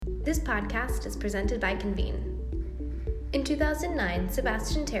This podcast is presented by Convene. In 2009,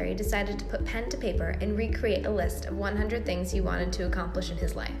 Sebastian Terry decided to put pen to paper and recreate a list of 100 things he wanted to accomplish in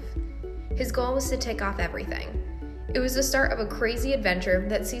his life. His goal was to tick off everything. It was the start of a crazy adventure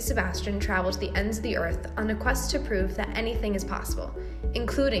that sees Sebastian travel to the ends of the earth on a quest to prove that anything is possible,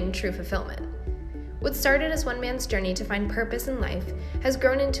 including true fulfillment. What started as one man's journey to find purpose in life has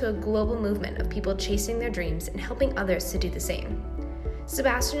grown into a global movement of people chasing their dreams and helping others to do the same.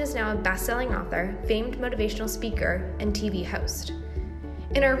 Sebastian is now a best-selling author, famed motivational speaker, and TV host.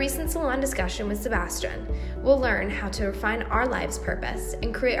 In our recent salon discussion with Sebastian, we'll learn how to refine our life's purpose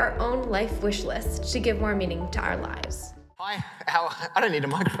and create our own life wish list to give more meaning to our lives. Hi, I don't need a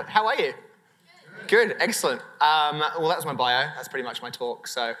microphone. How are you? Good, excellent. Well, that was my bio. That's pretty much my talk,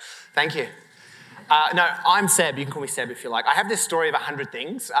 so thank you. No, I'm Seb. You can call me Seb if you like. I have this story of 100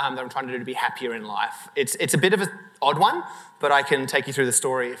 things that I'm trying to do to be happier in life. It's a bit of an odd one, but I can take you through the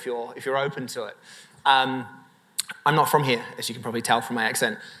story if you're open to it. I'm not from here, as you can probably tell from my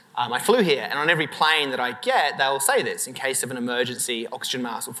accent. I flew here, and on every plane that I get, they'll say this: in case of an emergency, oxygen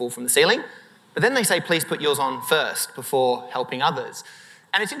mask will fall from the ceiling. But then they say, please put yours on first before helping others.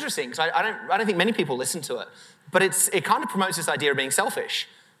 And it's interesting, because I don't think many people listen to it. But it kind of promotes this idea of being selfish,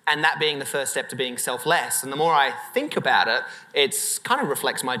 and that being the first step to being selfless. And the more I think about it, it kind of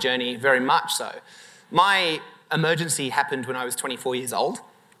reflects my journey very much so. My emergency happened when I was 24 years old.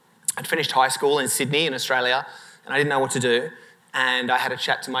 I'd finished high school in Sydney in Australia, and I didn't know what to do. And I had a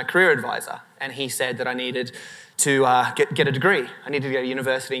chat to my career advisor, and he said that I needed to get a degree. I needed to go to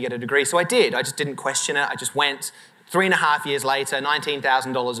university and get a degree. So I did. I just didn't question it. I just went. 3.5 years later,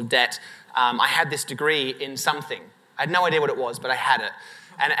 $19,000 of debt. I had this degree in something. I had no idea what it was, but I had it.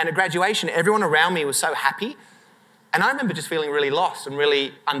 And at graduation, everyone around me was so happy. And I remember just feeling really lost and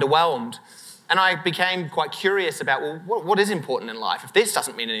really underwhelmed. And I became quite curious about, well, what is important in life? If this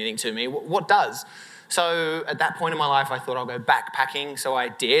doesn't mean anything to me, what does? So at that point in my life, I thought I'll go backpacking. So I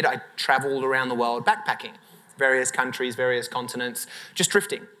did. I traveled around the world backpacking, various countries, various continents, just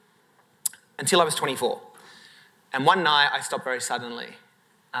drifting until I was 24. And one night, I stopped very suddenly.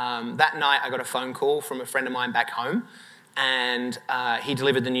 That night, I got a phone call from a friend of mine back home, and he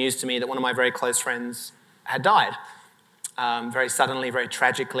delivered the news to me that one of my very close friends had died. Very suddenly, very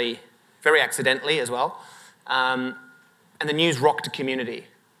tragically, very accidentally as well. And the news rocked a community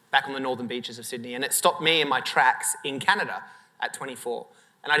back on the northern beaches of Sydney, and it stopped me in my tracks in Canada at 24.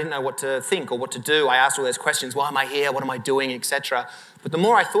 And I didn't know what to think or what to do. I asked all those questions: why am I here? What am I doing? Etc. But the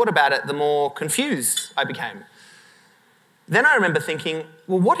more I thought about it, the more confused I became. Then I remember thinking,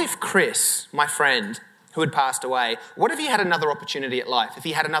 well, what if Chris, my friend who had passed away, what if he had another opportunity at life? If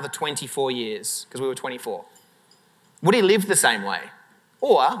he had another 24 years, because we were 24, would he live the same way?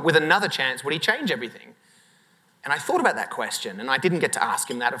 Or, with another chance, would he change everything? And I thought about that question, and I didn't get to ask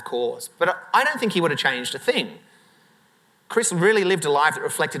him that, of course, but I don't think he would have changed a thing. Chris really lived a life that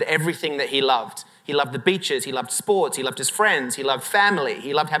reflected everything that he loved. He loved the beaches, he loved sports, he loved his friends, he loved family,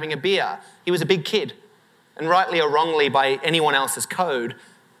 he loved having a beer. He was a big kid. And rightly or wrongly, by anyone else's code,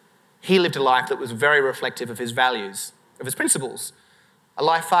 he lived a life that was very reflective of his values, of his principles. A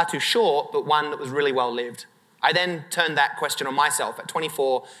life far too short, but one that was really well lived. I then turned that question on myself at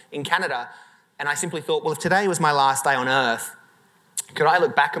 24 in Canada, and I simply thought, well, if today was my last day on earth, could I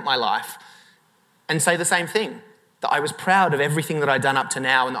look back at my life and say the same thing? That I was proud of everything that I'd done up to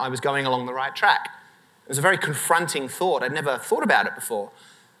now and that I was going along the right track. It was a very confronting thought. I'd never thought about it before.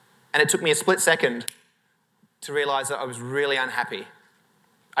 And it took me a split second to realise that I was really unhappy.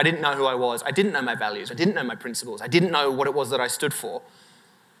 I didn't know who I was. I didn't know my values. I didn't know my principles. I didn't know what it was that I stood for.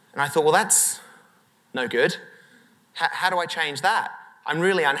 And I thought, well, that's no good. How do I change that? I'm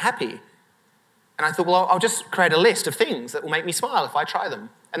really unhappy. And I thought, well, I'll just create a list of things that will make me smile if I try them.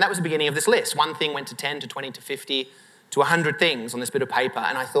 And that was the beginning of this list. One thing went to 10, to 20, to 50, to 100 things on this bit of paper.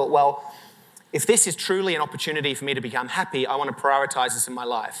 And I thought, well, if this is truly an opportunity for me to become happy, I want to prioritise this in my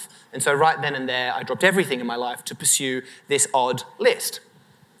life. And so right then and there, I dropped everything in my life to pursue this odd list.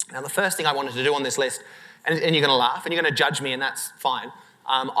 Now, the first thing I wanted to do on this list, and you're going to laugh, and you're going to judge me, and that's fine.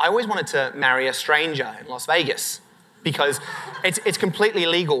 I always wanted to marry a stranger in Las Vegas, because it's completely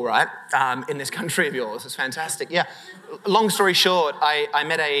legal, right, in this country of yours. It's fantastic. Yeah. Long story short, I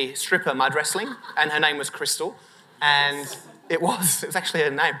met a stripper mud wrestling, and her name was Crystal, and it was actually her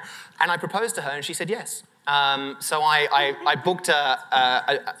name. And I proposed to her, and she said yes. So I booked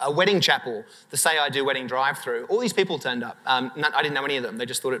a wedding chapel, the Say I Do wedding drive-through. All these people turned up. I didn't know any of them. They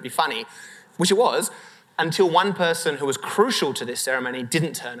just thought it'd be funny, which it was, until one person who was crucial to this ceremony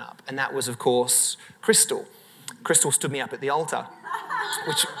didn't turn up, and that was, of course, Crystal. Crystal stood me up at the altar,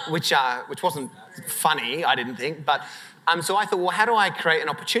 which wasn't funny, I didn't think, but So I thought, well, how do I create an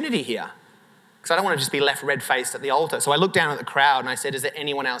opportunity here? Because I don't want to just be left red-faced at the altar. So I looked down at the crowd and I said, is there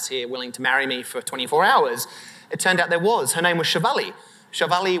anyone else here willing to marry me for 24 hours? It turned out there was. Her name was Shivali.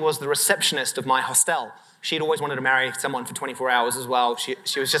 Shivali was the receptionist of my hostel. She'd always wanted to marry someone for 24 hours as well. She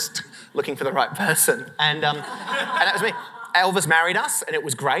was just looking for the right person. And that was me. Elvis married us, and it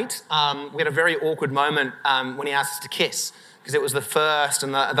was great. We had a very awkward moment when he asked us to kiss, because it was the first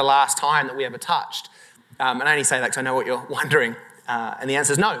and the last time that we ever touched. And I only say that because I know what you're wondering. And the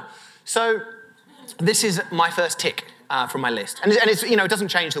answer is no. So this is my first tick from my list. And it's, it doesn't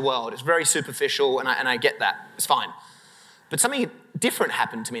change the world. It's very superficial, and I get that. It's fine. But something different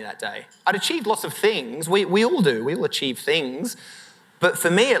happened to me that day. I'd achieved lots of things. We all do. We all achieve things. But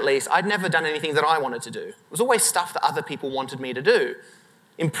for me, at least, I'd never done anything that I wanted to do. It was always stuff that other people wanted me to do.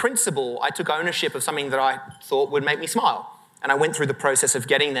 In principle, I took ownership of something that I thought would make me smile. And I went through the process of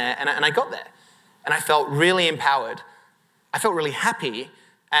getting there, and I got there. And I felt really empowered. I felt really happy.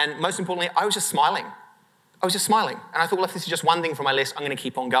 And most importantly, I was just smiling. And I thought, well, if this is just one thing from my list, I'm going to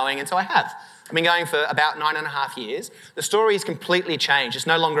keep on going. And so I have. I've been going for about 9.5 years. The story has completely changed. It's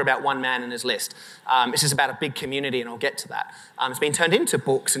no longer about one man and his list. This is about a big community, and I'll get to that. It's been turned into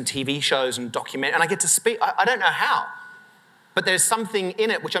books and TV shows and and I get to speak. I don't know how. But there's something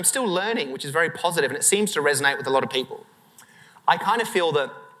in it which I'm still learning, which is very positive, and it seems to resonate with a lot of people. I kind of feel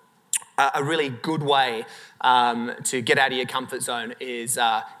that a really good way to get out of your comfort zone is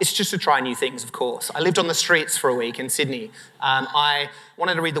it's just to try new things, of course. I lived on the streets for a week in Sydney. I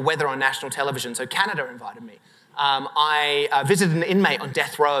wanted to read the weather on national television, so Canada invited me. I visited an inmate on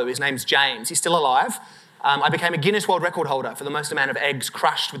death row. His name's James. He's still alive. I became a Guinness World Record holder for the most amount of eggs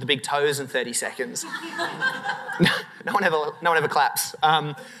crushed with the big toes in 30 seconds. No one ever claps.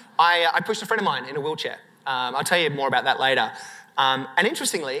 I pushed a friend of mine in a wheelchair. I'll tell you more about that later. And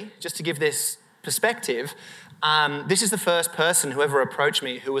interestingly, just to give this perspective, this is the first person who ever approached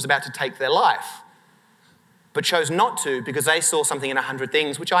me who was about to take their life, but chose not to because they saw something in 100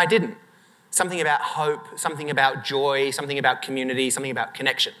 things which I didn't. Something about hope, something about joy, something about community, something about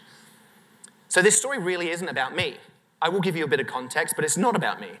connection. So this story really isn't about me. I will give you a bit of context, but it's not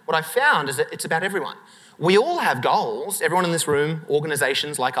about me. What I found is that it's about everyone. We all have goals, everyone in this room,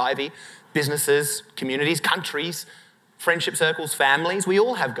 organisations like Ivy, businesses, communities, countries, friendship circles, families, we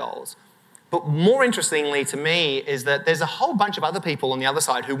all have goals. But more interestingly to me is that there's a whole bunch of other people on the other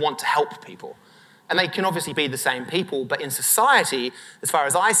side who want to help people. And they can obviously be the same people, but in society, as far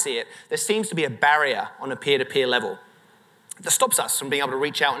as I see it, there seems to be a barrier on a peer-to-peer level that stops us from being able to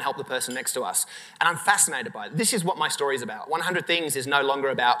reach out and help the person next to us. And I'm fascinated by it. This is what my story is about. 100 Things is no longer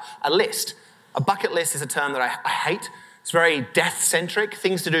about a list. A bucket list is a term that I hate. It's very death-centric,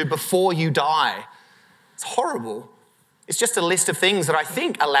 things to do before you die. It's horrible. It's just a list of things that I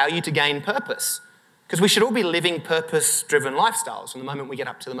think allow you to gain purpose. Because we should all be living purpose-driven lifestyles from the moment we get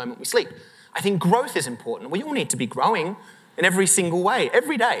up to the moment we sleep. I think growth is important. We all need to be growing in every single way,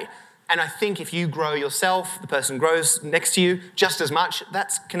 every day. And I think if you grow yourself, the person grows next to you just as much,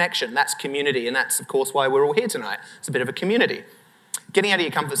 that's connection, that's community, and that's, of course, why we're all here tonight. It's a bit of a community. Getting out of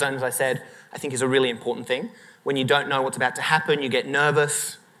your comfort zone, as I said, I think is a really important thing. When you don't know what's about to happen, you get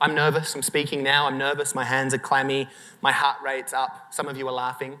nervous. I'm nervous. I'm speaking now. I'm nervous. My hands are clammy. My heart rate's up. Some of you are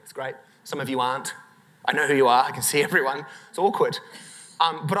laughing. It's great. Some of you aren't. I know who you are. I can see everyone. It's awkward.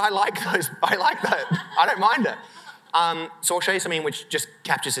 But I like those. I like that. I don't mind it. So I'll show you something which just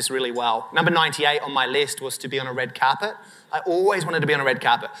captures this really well. Number 98 on my list was to be on a red carpet. I always wanted to be on a red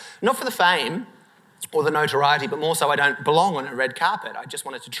carpet. Not for the fame or the notoriety, but more so I don't belong on a red carpet. I just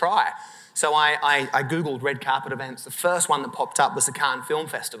wanted to try. So I Googled red carpet events. The first one that popped up was the Cannes Film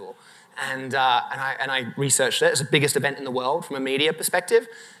Festival. And I researched it. It's the biggest event in the world from a media perspective.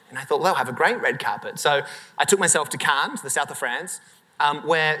 And I thought, well, they'll have a great red carpet. So I took myself to Cannes, to the south of France,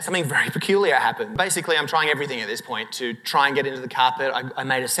 where something very peculiar happened. Basically, I'm trying everything at this point to try and get into the carpet. I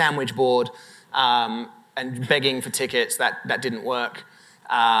made a sandwich board and begging for tickets. That didn't work.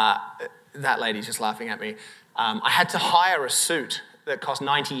 That lady's just laughing at me. I had to hire a suit that cost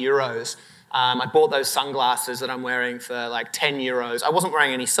 90 euros. I bought those sunglasses that I'm wearing for like 10 euros. I wasn't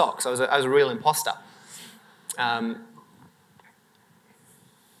wearing any socks. I was a real imposter.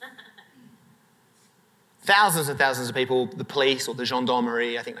 Thousands and thousands of people, the police or the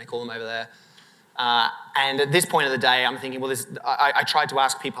gendarmerie, I think they call them over there. And at this point of the day, I'm thinking, well, I tried to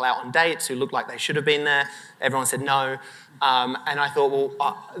ask people out on dates who looked like they should have been there. Everyone said no. And I thought,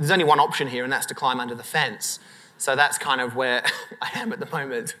 well, there's only one option here, and that's to climb under the fence. So that's kind of where I am at the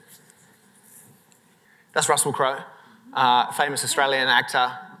moment. That's Russell Crowe, famous Australian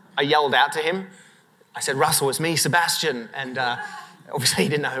actor. I yelled out to him. I said, Russell, it's me, Sebastian. And obviously he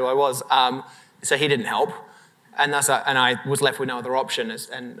didn't know who I was. So he didn't help. And I was left with no other option,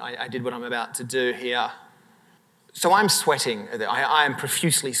 and I did what I'm about to do here. So I'm sweating. I am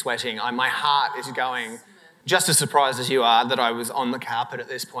profusely sweating. My heart is going. Just as surprised as you are that I was on the carpet at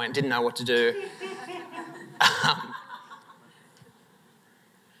this point, didn't know what to do.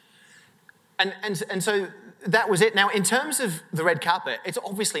 And so that was it. Now, in terms of the red carpet, it's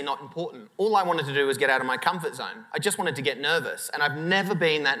obviously not important. All I wanted to do was get out of my comfort zone. I just wanted to get nervous, and I've never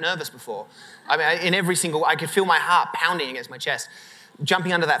been that nervous before. I mean, I could feel my heart pounding against my chest.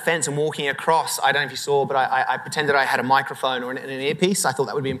 Jumping under that fence and walking across, I don't know if you saw, but I pretended I had a microphone or an earpiece. I thought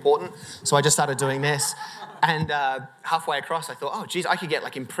that would be important. So I just started doing this. And halfway across, I thought, oh, geez, I could get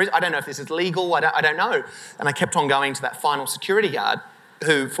in prison. I don't know if this is legal. I don't know. And I kept on going to that final security guard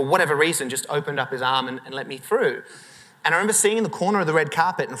who, for whatever reason, just opened up his arm and let me through. And I remember seeing the corner of the red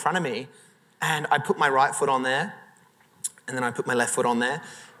carpet in front of me, and I put my right foot on there, and then I put my left foot on there,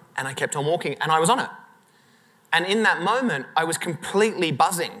 and I kept on walking, and I was on it. And in that moment, I was completely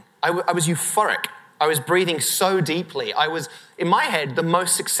buzzing. I was euphoric. I was breathing so deeply. I was, in my head, the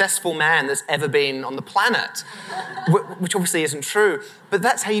most successful man that's ever been on the planet, which obviously isn't true, but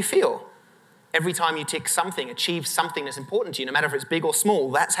that's how you feel. Every time you tick something, achieve something that's important to you, no matter if it's big or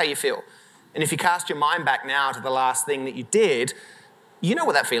small, that's how you feel. And if you cast your mind back now to the last thing that you did, you know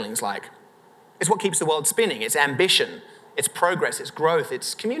what that feeling's like. It's what keeps the world spinning. It's ambition, it's progress, it's growth,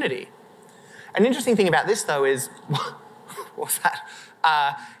 it's community. An interesting thing about this, though, is, what's that?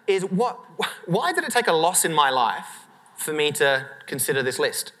 Why did it take a loss in my life for me to consider this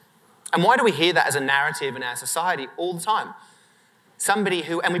list? And why do we hear that as a narrative in our society all the time? Somebody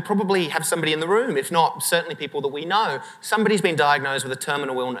who, and we probably have somebody in the room, if not certainly people that we know, somebody's been diagnosed with a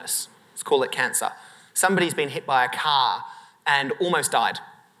terminal illness. Let's call it cancer. Somebody's been hit by a car and almost died.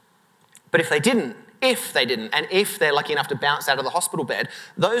 But if they didn't, and if they're lucky enough to bounce out of the hospital bed,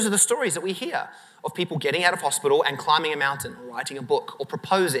 those are the stories that we hear of people getting out of hospital and climbing a mountain, or writing a book, or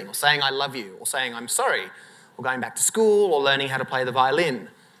proposing, or saying I love you, or saying I'm sorry, or going back to school, or learning how to play the violin.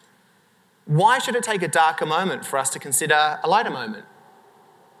 Why should it take a darker moment for us to consider a lighter moment?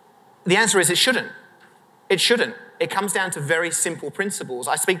 The answer is it shouldn't. It shouldn't. It comes down to very simple principles.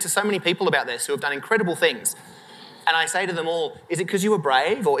 I speak to so many people about this who have done incredible things. And I say to them all, is it because you were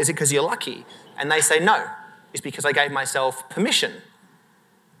brave or is it because you're lucky? And they say, no, it's because I gave myself permission.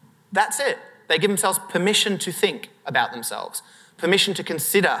 That's it. They give themselves permission to think about themselves, permission to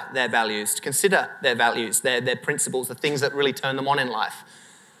consider their values, their principles, the things that really turn them on in life.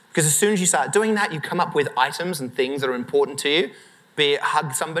 Because as soon as you start doing that, you come up with items and things that are important to you, be it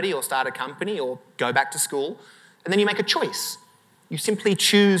hug somebody or start a company or go back to school, and then you make a choice. You simply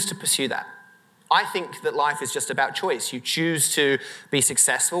choose to pursue that. I think that life is just about choice. You choose to be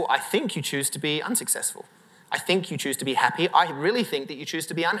successful. I think you choose to be unsuccessful. I think you choose to be happy. I really think that you choose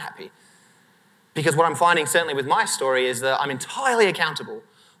to be unhappy. Because what I'm finding, certainly with my story, is that I'm entirely accountable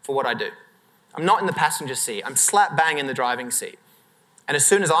for what I do. I'm not in the passenger seat. I'm slap bang in the driving seat. And as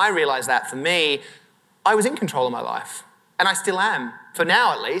soon as I realized that, for me, I was in control of my life. And I still am. For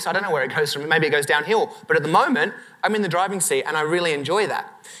now, at least. I don't know where it goes from. Maybe it goes downhill. But at the moment, I'm in the driving seat and I really enjoy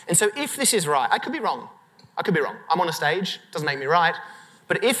that. And so if this is right, I could be wrong. I'm on a stage. Doesn't make me right.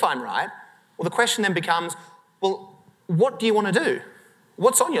 But if I'm right, well, the question then becomes, well, what do you want to do?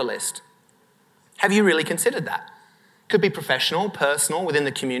 What's on your list? Have you really considered that? Could be professional, personal, within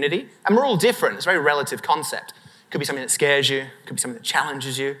the community. And we're all different. It's a very relative concept. Could be something that scares you. Could be something that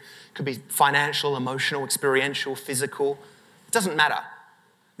challenges you. Could be financial, emotional, experiential, physical. It doesn't matter.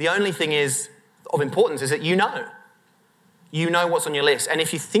 The only thing is of importance is that you know. You know what's on your list. And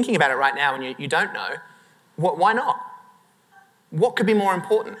if you're thinking about it right now and you don't know, why not? What could be more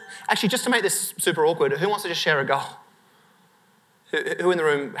important? Actually, just to make this super awkward, who wants to just share a goal? Who in the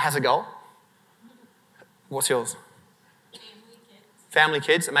room has a goal? What's yours? Family kids. Family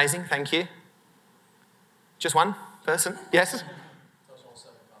kids, amazing, thank you. Just one person? Yes?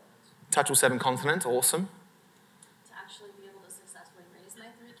 Touch all 7 continents, awesome. To actually be able to successfully raise my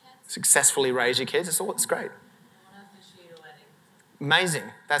 3 kids. Successfully raise your kids, it's great. I want to officiate a wedding. Amazing.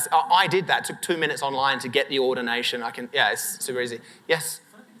 I did that. It took 2 minutes online to get the ordination. It's super easy. Yes?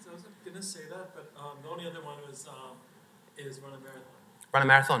 I was going to say that, but the only other one is run a marathon. Run a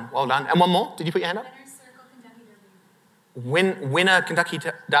marathon, well done. And one more, did you put your hand up? Winner's Circle Kentucky Derby. Winner Kentucky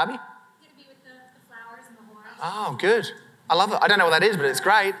Derby? Going to be with the flowers and the horns. Oh, good. I love it. I don't know what that is, but it's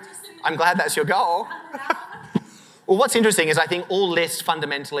great. I'm glad that's your goal. Well, what's interesting is I think all lists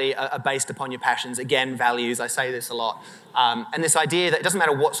fundamentally are based upon your passions. Again, values. I say this a lot. And this idea that it doesn't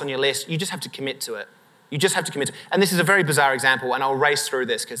matter what's on your list, you just have to commit to it. You just have to commit. And this is a very bizarre example, and I'll race through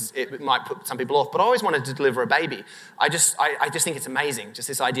this because it might put some people off, but I always wanted to deliver a baby. I just think it's amazing, just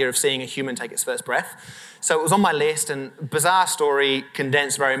this idea of seeing a human take its first breath. So it was on my list, and bizarre story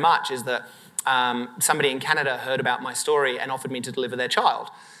condensed very much is that somebody in Canada heard about my story and offered me to deliver their child.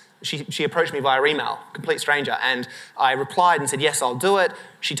 She approached me via email, complete stranger, and I replied and said, yes, I'll do it.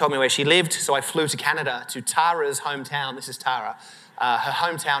 She told me where she lived, so I flew to Canada, to Tara's hometown. This is Tara, her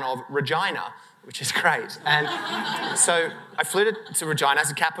hometown of Regina, which is great. And so I flew to Regina, as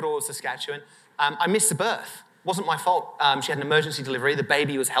the capital of Saskatchewan. I missed the birth. It wasn't my fault. She had an emergency delivery. The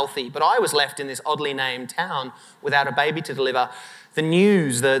baby was healthy, but I was left in this oddly named town without a baby to deliver. The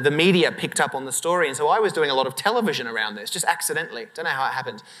news, the media picked up on the story, and so I was doing a lot of television around this, just accidentally. Don't know how it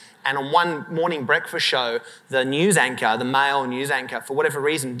happened. And on one morning breakfast show, the news anchor, the male news anchor, for whatever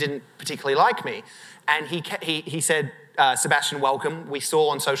reason, didn't particularly like me. And he said, Sebastian, welcome. We saw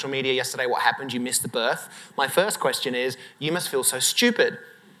on social media yesterday what happened. You missed the birth. My first question is, you must feel so stupid.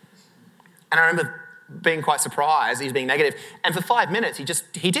 And I remember being quite surprised. He's being negative. And for 5 minutes, he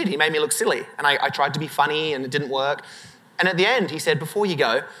did. He made me look silly. And I tried to be funny, and it didn't work. And at the end, he said, before you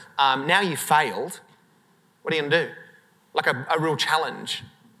go, now you've failed, what are you going to do? Like a real challenge.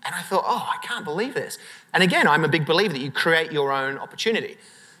 And I thought, oh, I can't believe this. And again, I'm a big believer that you create your own opportunity.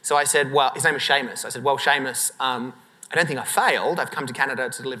 So I said, well, his name was Seamus. I said, well, Seamus, I don't think I failed. I've come to Canada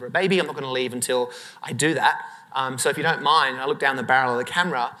to deliver a baby. I'm not going to leave until I do that. So if you don't mind, I looked down the barrel of the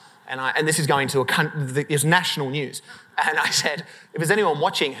camera, and this is going to it's national news. And I said, if there's anyone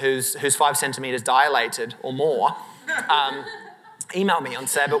watching who's 5 centimetres dilated or more, email me on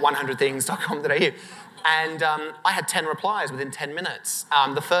seb@100things.com.au. And I had 10 replies within 10 minutes.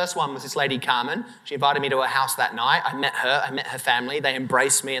 The first one was this lady, Carmen. She invited me to her house that night. I met her family. They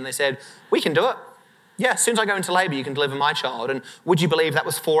embraced me and they said, we can do it. Yeah, as soon as I go into labour, you can deliver my child. And would you believe that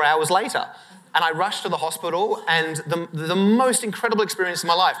was 4 hours later? And I rushed to the hospital, and the most incredible experience of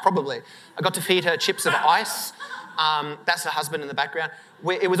my life, probably. I got to feed her chips of ice. That's her husband in the background.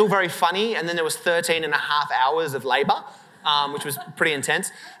 It was all very funny, and then there was 13 and a half hours of labour, which was pretty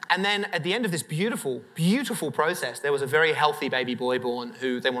intense. And then at the end of this beautiful, beautiful process, there was a very healthy baby boy born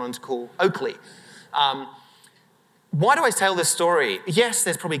who they wanted to call Oakley. Why do I tell this story? Yes,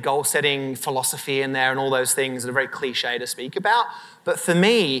 there's probably goal-setting philosophy in there and all those things that are very cliche to speak about. But for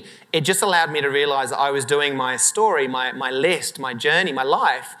me, it just allowed me to realise that I was doing my story, my list, my journey, my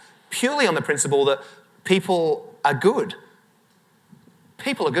life, purely on the principle that people are good.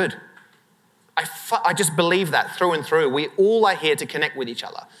 People are good. I just believe that through and through. We all are here to connect with each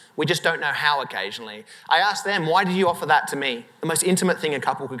other. We just don't know how occasionally. I asked them, why did you offer that to me? The most intimate thing a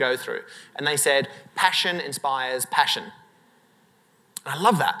couple could go through. And they said, passion inspires passion. And I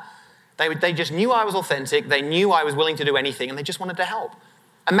love that. They just knew I was authentic. They knew I was willing to do anything, and they just wanted to help.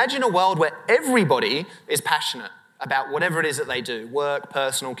 Imagine a world where everybody is passionate about whatever it is that they do, work,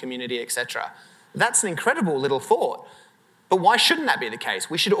 personal, community, etc. That's an incredible little thought. But why shouldn't that be the case?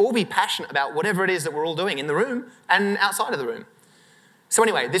 We should all be passionate about whatever it is that we're all doing in the room and outside of the room. So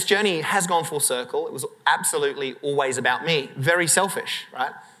anyway, this journey has gone full circle. It was absolutely always about me. Very selfish,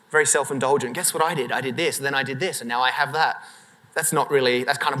 right? Very self-indulgent. Guess what I did? I did this, and then I did this, and now I have that. That's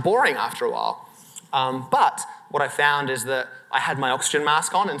kind of boring after a while. But what I found is that I had my oxygen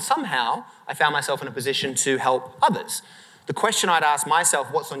mask on, and somehow I found myself in a position to help others. The question I'd asked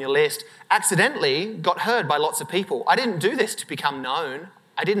myself, what's on your list, accidentally got heard by lots of people. I didn't do this to become known.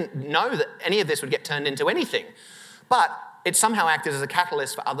 I didn't know that any of this would get turned into anything. But it somehow acted as a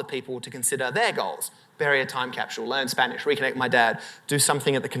catalyst for other people to consider their goals. Bury a time capsule, learn Spanish, reconnect with my dad, do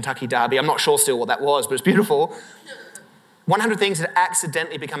something at the Kentucky Derby. I'm not sure still what that was, but it's beautiful. 100 Things had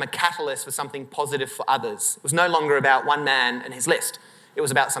accidentally become a catalyst for something positive for others. It was no longer about one man and his list. It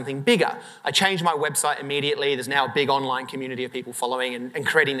was about something bigger. I changed my website immediately. There's now a big online community of people following and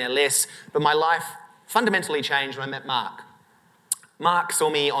creating their lists. But my life fundamentally changed when I met Mark. Mark saw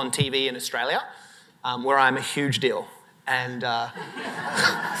me on TV in Australia, where I'm a huge deal. And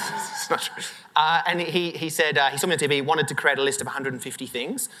it's not true. And he said, he saw me on TV, he wanted to create a list of 150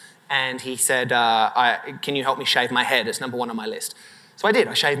 things. And he said, can you help me shave my head? It's number 1 on my list. So I did.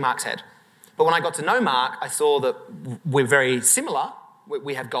 I shaved Mark's head. But when I got to know Mark, I saw that we're very similar.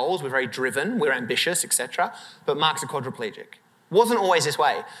 We have goals, we're very driven, we're ambitious, etc. But Mark's a quadriplegic. Wasn't always this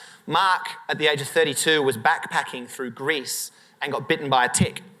way. Mark, at the age of 32, was backpacking through Greece and got bitten by a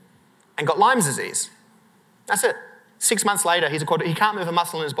tick and got Lyme's disease. That's it. 6 months later, he can't move a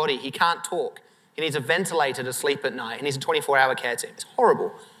muscle in his body. He can't talk. He needs a ventilator to sleep at night. He needs a 24-hour care team. It's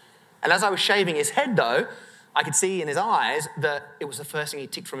horrible. And as I was shaving his head, though, I could see in his eyes that it was the first thing he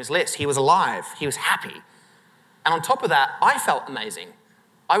ticked from his list. He was alive. He was happy. And on top of that, I felt amazing.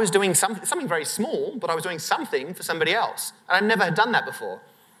 I was doing something very small, but I was doing something for somebody else. And I never had done that before.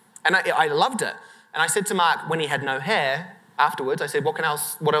 And I loved it. And I said to Mark, when he had no hair, afterwards, I said, what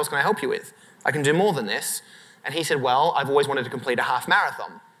else can I help you with? I can do more than this. And he said, well, I've always wanted to complete a half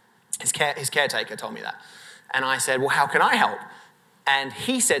marathon. His caretaker told me that. And I said, well, how can I help? And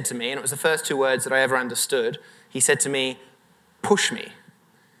he said to me, and it was the first 2 words that I ever understood, he said to me, push me.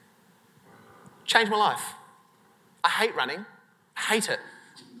 Changed my life. I hate running. I hate it.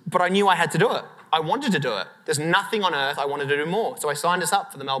 But I knew I had to do it. I wanted to do it. There's nothing on earth I wanted to do more. So I signed us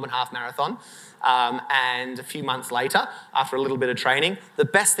up for the Melbourne Half Marathon. And a few months later, after a little bit of training, the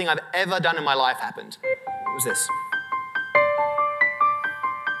best thing I've ever done in my life happened. It was this.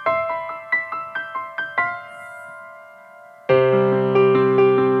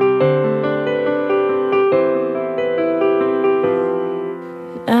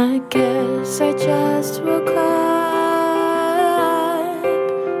 I guess I just woke up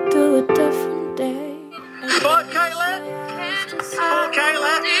to a different day. Come Caitlin! Come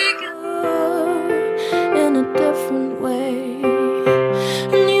Caitlin! In a different way.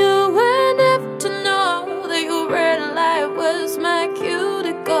 And you were never to know that your red light was my cue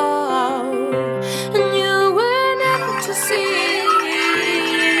to go. And you were never to see.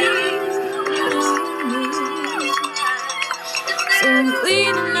 So I'm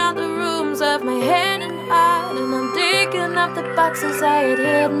cleaning out the rooms of my head and heart, and I'm digging up the boxes I had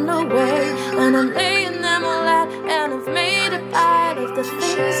hidden away, and I'm laying them all out, and I've made a part of the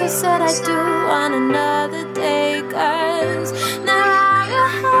things I said I'd do on another day. 'Cause there are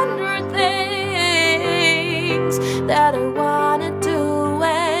 100 things that I wanna do,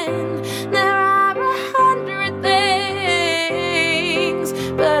 and there are 100 things,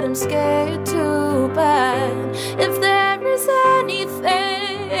 but I'm scared to. But if there is anything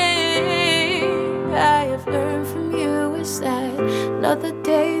I have learned from you, is that another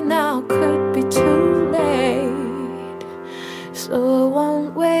day now could be too late. So I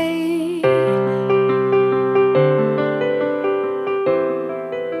won't wait.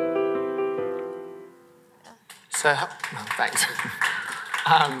 So, thanks.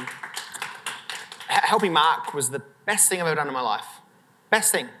 Helping Mark was the best thing I've ever done in my life.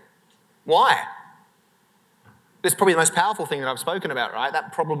 Best thing. Why? It's probably the most powerful thing that I've spoken about, right?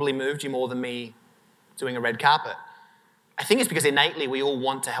 That probably moved you more than me doing a red carpet. I think it's because innately we all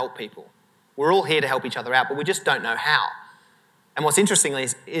want to help people. We're all here to help each other out, but we just don't know how. And what's interesting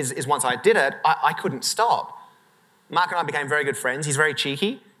is once I did it, I couldn't stop. Mark and I became very good friends. He's very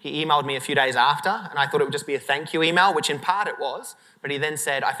cheeky. He emailed me a few days after, and I thought it would just be a thank you email, which in part it was, but he then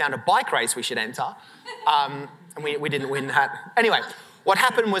said, I found a bike race we should enter, and we didn't win that. Anyway, what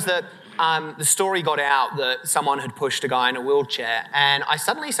happened was that the story got out that someone had pushed a guy in a wheelchair, and I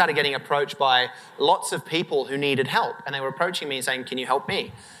suddenly started getting approached by lots of people who needed help, and they were approaching me and saying, can you help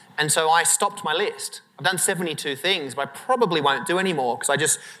me? And so I stopped my list. I've done 72 things, but I probably won't do any more because I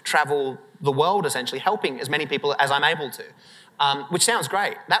just travel the world essentially helping as many people as I'm able to, which sounds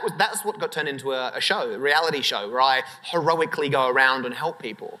great. That's what got turned into a show, a reality show, where I heroically go around and help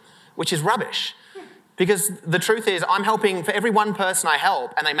people, which is rubbish. Because the truth is, I'm helping for every one person I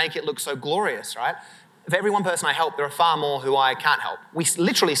help, and they make it look so glorious, right? For every one person I help, there are far more who I can't help. We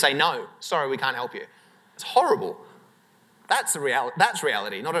literally say, no, sorry, we can't help you. It's horrible. That's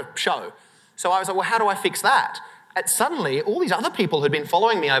reality, not a show. So I was like, well, how do I fix that? And suddenly, all these other people who'd been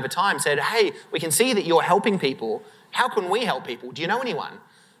following me over time said, hey, we can see that you're helping people. How can we help people? Do you know anyone?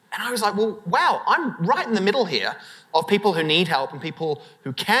 And I was like, well, wow, I'm right in the middle here of people who need help and people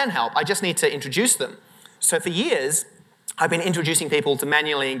who can help. I just need to introduce them. So for years, I've been introducing people to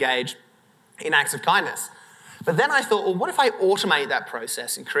manually engage in acts of kindness. But then I thought, well, what if I automate that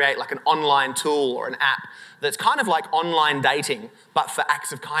process and create like an online tool or an app that's kind of like online dating, but for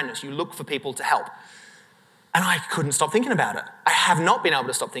acts of kindness? You look for people to help. And I couldn't stop thinking about it. I have not been able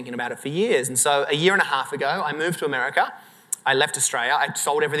to stop thinking about it for years. And so a year and a half ago, I moved to America. I left Australia. I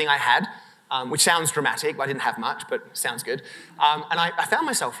sold everything I had, which sounds dramatic. I didn't have much, but sounds good. And I found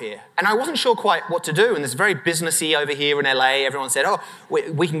myself here. And I wasn't sure quite what to do. And it's very businessy over here in LA. Everyone said, oh,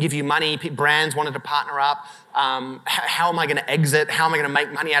 we can give you money. Brands wanted to partner up. How am I going to exit? How am I going to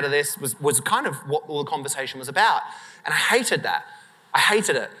make money out of this? Was kind of what all the conversation was about. And I hated that. I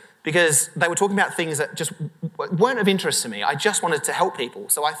hated it because they were talking about things that just weren't of interest to me. I just wanted to help people.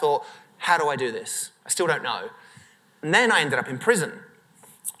 So I thought, how do I do this? I still don't know. And then I ended up in prison.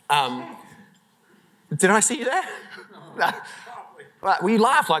 Did I see you there? No. Well, you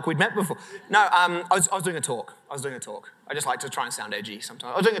laugh like we'd met before. No, I was doing a talk. I just like to try and sound edgy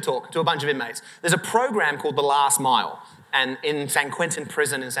sometimes. I was doing a talk to a bunch of inmates. There's a program called The Last Mile. And in San Quentin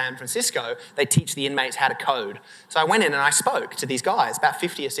prison in San Francisco, they teach the inmates how to code. So I went in and I spoke to these guys, about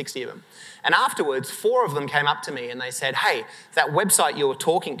 50 or 60 of them. And afterwards, 4 of them came up to me and they said, hey, that website you were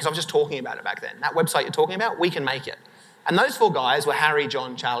talking, because I was just talking about it back then, that website you're talking about, we can make it. And those 4 guys were Harry,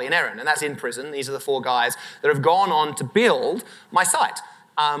 John, Charlie, and Aaron. And that's in prison. These are the 4 guys that have gone on to build my site,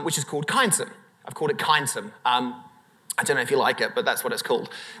 which is called Kindsome. I've called it Kindsome. I don't know if you like it, but that's what it's called.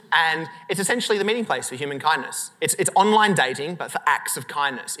 And it's essentially the meeting place for human kindness. It's online dating, but for acts of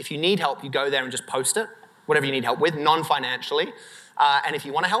kindness. If you need help, you go there and just post it, whatever you need help with, non-financially. And if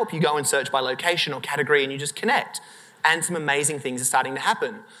you want to help, you go and search by location or category and you just connect. And some amazing things are starting to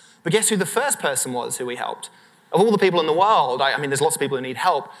happen. But guess who the first person was who we helped? Of all the people in the world, I mean, there's lots of people who need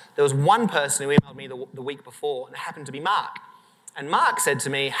help. There was one person who emailed me the week before, and it happened to be Mark. And Mark said to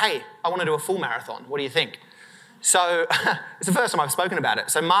me, hey, I want to do a full marathon. What do you think? So it's the first time I've spoken about it.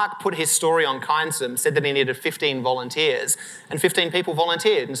 So Mark put his story on Kindsome, said that he needed 15 volunteers, and 15 people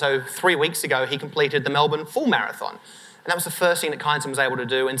volunteered. And so 3 weeks ago, he completed the Melbourne full marathon. And that was the first thing that Kindsome was able to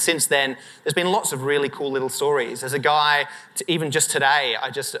do. And since then, there's been lots of really cool little stories. There's a guy, even just today,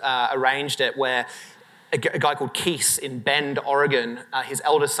 I just arranged it, where a guy called Keese in Bend, Oregon, his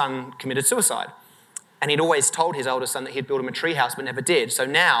eldest son committed suicide. And he'd always told his eldest son that he'd build him a treehouse, but never did. So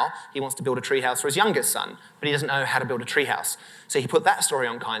now he wants to build a treehouse for his youngest son, but he doesn't know how to build a treehouse. So he put that story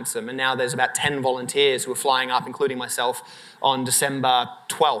on Kindsome, and now there's about 10 volunteers who are flying up, including myself, on December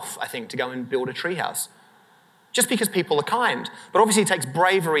 12th, I think, to go and build a treehouse. Just because people are kind. But obviously it takes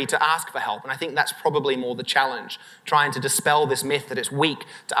bravery to ask for help, and I think that's probably more the challenge, trying to dispel this myth that it's weak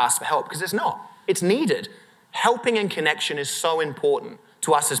to ask for help, because it's not. It's needed. Helping and connection is so important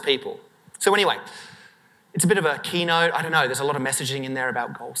to us as people. So anyway, it's a bit of a keynote. I don't know, there's a lot of messaging in there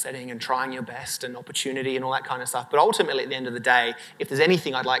about goal setting and trying your best and opportunity and all that kind of stuff. But ultimately, at the end of the day, if there's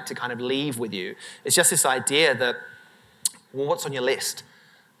anything I'd like to kind of leave with you, it's just this idea that, well, what's on your list?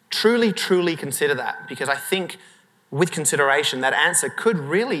 Truly, truly consider that, because I think with consideration, that answer could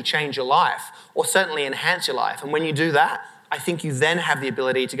really change your life, or certainly enhance your life. And when you do that, I think you then have the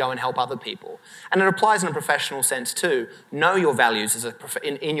ability to go and help other people. And it applies in a professional sense too. Know your values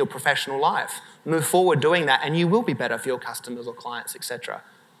in your professional life. Move forward doing that, and you will be better for your customers or clients, etc.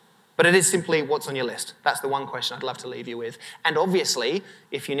 But it is simply what's on your list. That's the one question I'd love to leave you with. And obviously,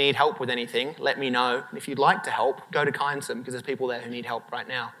 if you need help with anything, let me know. If you'd like to help, go to Kindsome, because there's people there who need help right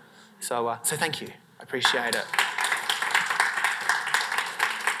now. So thank you. I appreciate it.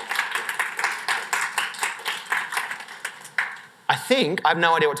 I have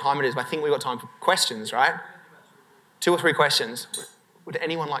no idea what time it is, but I think we've got time for questions, right? 2 or 3 questions. Would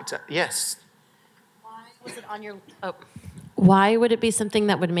anyone like to? Yes. Why was it on your... Oh. Why would it be something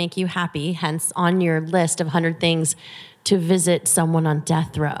that would make you happy, hence on your list of 100 things, to visit someone on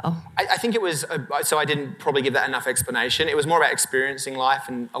death row? I think it was, so I didn't probably give that enough explanation. It was more about experiencing life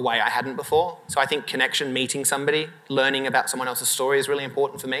in a way I hadn't before. So I think connection, meeting somebody, learning about someone else's story is really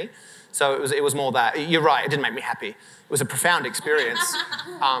important for me. So it was more that. You're right, it didn't make me happy. It was a profound experience.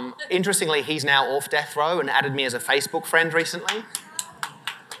 Interestingly, he's now off death row and added me as a Facebook friend recently.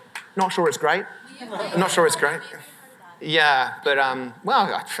 Not sure it's great. I'm not sure it's great. Yeah, but,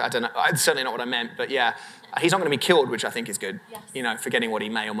 well, I don't know. It's certainly not what I meant, but yeah. He's not going to be killed, which I think is good. Yes. You know, forgetting what he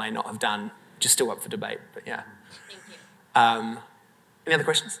may or may not have done, just still up for debate, but yeah. Thank you. Any other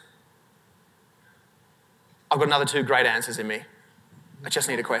questions? I've got another 2 great answers in me. I just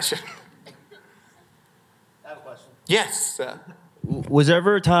need a question. I have a question. Yes. Was there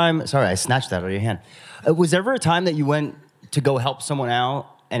ever a time, sorry, I snatched that out of your hand. Was there ever a time that you went to go help someone out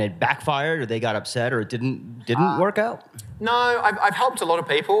and it backfired, or they got upset, or it didn't work out? No, I've helped a lot of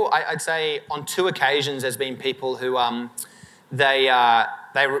people. I'd say on 2 occasions there's been people who they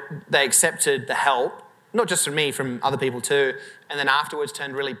accepted the help, not just from me, from other people too, and then afterwards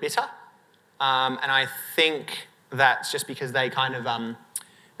turned really bitter. And I think that's just because they kind of...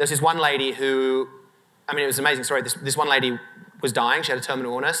 there's this one lady who... I mean, it was an amazing story. This one lady was dying. She had a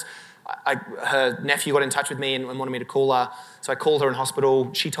terminal illness. Her nephew got in touch with me and wanted me to call her. So I called her in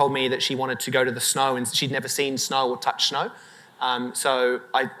hospital. She told me that she wanted to go to the snow, and she'd never seen snow or touched snow. So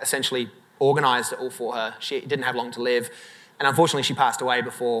I essentially organised it all for her. She didn't have long to live. And unfortunately, she passed away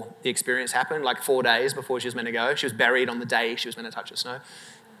before the experience happened, like 4 days before she was meant to go. She was buried on the day she was meant to touch the snow.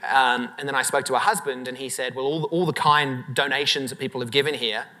 And then I spoke to her husband, and he said, well, all the kind donations that people have given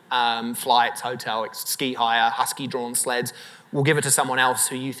here, flights, hotel, ski hire, husky-drawn sleds, we'll give it to someone else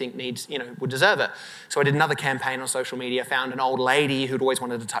who you think needs, would deserve it. So I did another campaign on social media, found an old lady who'd always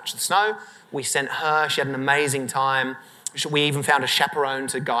wanted to touch the snow. We sent her. She had an amazing time. We even found a chaperone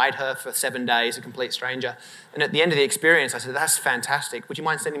to guide her for 7 days, a complete stranger. And at the end of the experience, I said, that's fantastic. Would you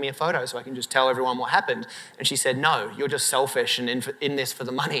mind sending me a photo so I can just tell everyone what happened? And she said, no, you're just selfish and in this for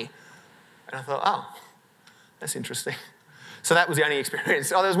the money. And I thought, oh, that's interesting. So that was the only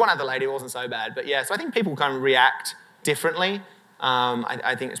experience. Oh, there was one other lady who wasn't so bad. But yeah, so I think people kind of react differently.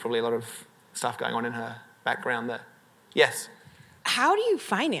 I think there's probably a lot of stuff going on in her background there. Yes? How do you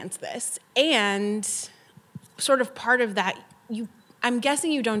finance this? And sort of part of that, I'm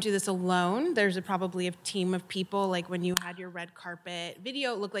guessing you don't do this alone. There's probably a team of people. Like when you had your red carpet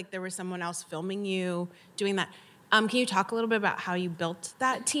video, it looked like there was someone else filming you doing that. Can you talk a little bit about how you built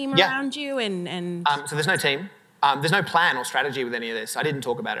that team around you? And So there's no team. There's no plan or strategy with any of this. I didn't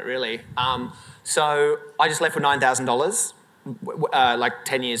talk about it really. So I just left with $9,000, like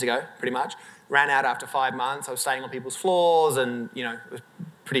 10 years ago, pretty much. Ran out after 5 months. I was staying on people's floors and, it was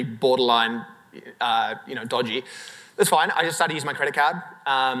pretty borderline, dodgy. That's fine. I just started using my credit card,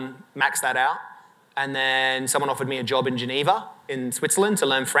 maxed that out. And then someone offered me a job in Geneva in Switzerland to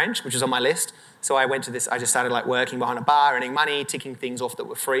learn French, which was on my list. So I went to this, I just started like working behind a bar, earning money, ticking things off that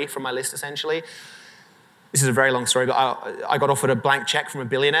were free from my list essentially. This is a very long story, but I got offered a blank check from a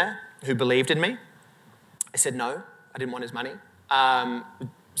billionaire who believed in me. I said no, I didn't want his money.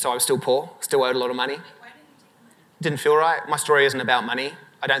 So I was still poor, still owed a lot of money. Why didn't you take the money? Didn't feel right. My story isn't about money.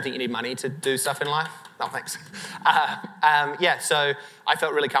 I don't think you need money to do stuff in life. No, thanks. So I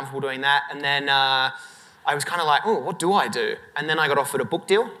felt really comfortable doing that. And then I was kind of like, oh, what do I do? And then I got offered a book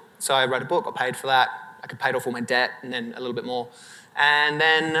deal. So I wrote a book, got paid for that. I could pay off all my debt and then a little bit more. And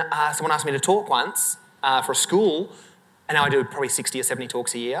then someone asked me to talk once for a school. And now I do probably 60 or 70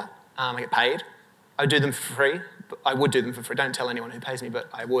 talks a year. I get paid. I do them for free. I would do them for free. Don't tell anyone who pays me, but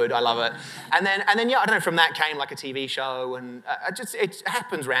I would. I love it. And then I don't know, from that came like a TV show, and it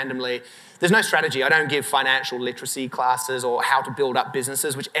happens randomly. There's no strategy. I don't give financial literacy classes or how to build up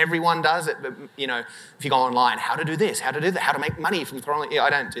businesses, which everyone does. If you go online, how to do this, how to do that, how to make money from throwing. I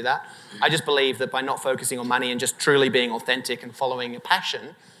don't do that. I just believe that by not focusing on money and just truly being authentic and following your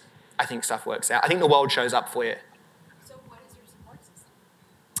passion, I think stuff works out. I think the world shows up for you. So what is your support system?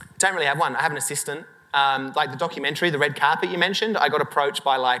 Don't really have one. I have an assistant. Like the documentary, the red carpet you mentioned, I got approached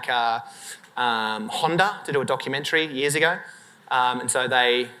by Honda to do a documentary years ago. And so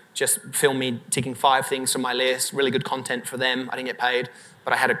they just filmed me ticking 5 things from my list, really good content for them. I didn't get paid,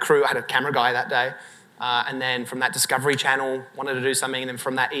 but I had a crew, I had a camera guy that day. And then from that Discovery Channel wanted to do something, and then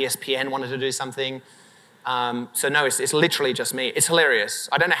from that ESPN wanted to do something. So no, it's literally just me. It's hilarious.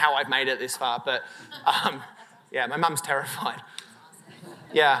 I don't know how I've made it this far, but my mum's terrified.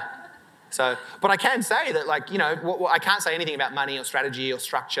 Yeah. So, but I can say that, I can't say anything about money or strategy or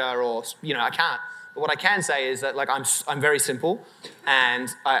structure or, I can't. But what I can say is that, I'm very simple, and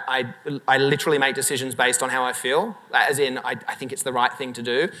I literally make decisions based on how I feel, as in I think it's the right thing to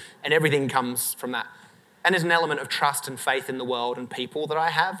do, and everything comes from that. And there's an element of trust and faith in the world and people that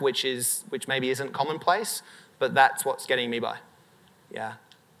I have, which maybe isn't commonplace, but that's what's getting me by. Yeah.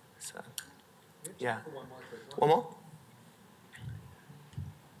 So, yeah. One more?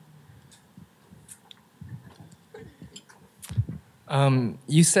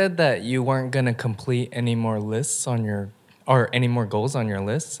 You said that you weren't going to complete any more lists or any more goals on your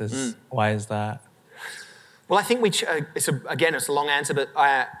list. Why is that? Well, I think it's a long answer, but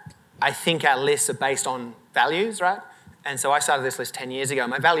I think our lists are based on values, right? And so I started this list 10 years ago.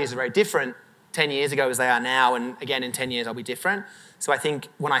 My values are very different 10 years ago as they are now, and again, in 10 years, I'll be different. So I think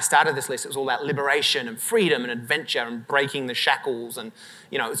when I started this list, it was all about liberation and freedom and adventure and breaking the shackles, and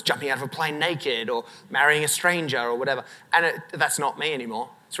it was jumping out of a plane naked or marrying a stranger or whatever. And that's not me anymore.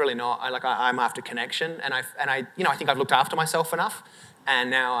 It's really not. I'm after connection, and I think I've looked after myself enough,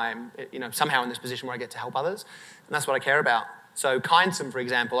 and now I'm somehow in this position where I get to help others, and that's what I care about. So Kindsome, for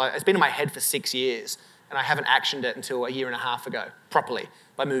example, it's been in my head for 6 years, and I haven't actioned it until a year and a half ago properly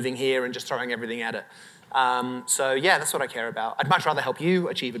by moving here and just throwing everything at it. That's what I care about. I'd much rather help you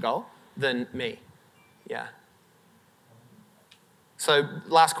achieve a goal than me. Yeah. So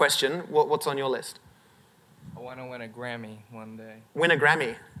last question, what's on your list? I want to win a Grammy one day. Win a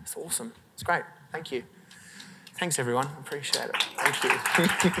Grammy. That's awesome. It's great. Thank you. Thanks, everyone. Appreciate it. Thank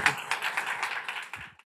you.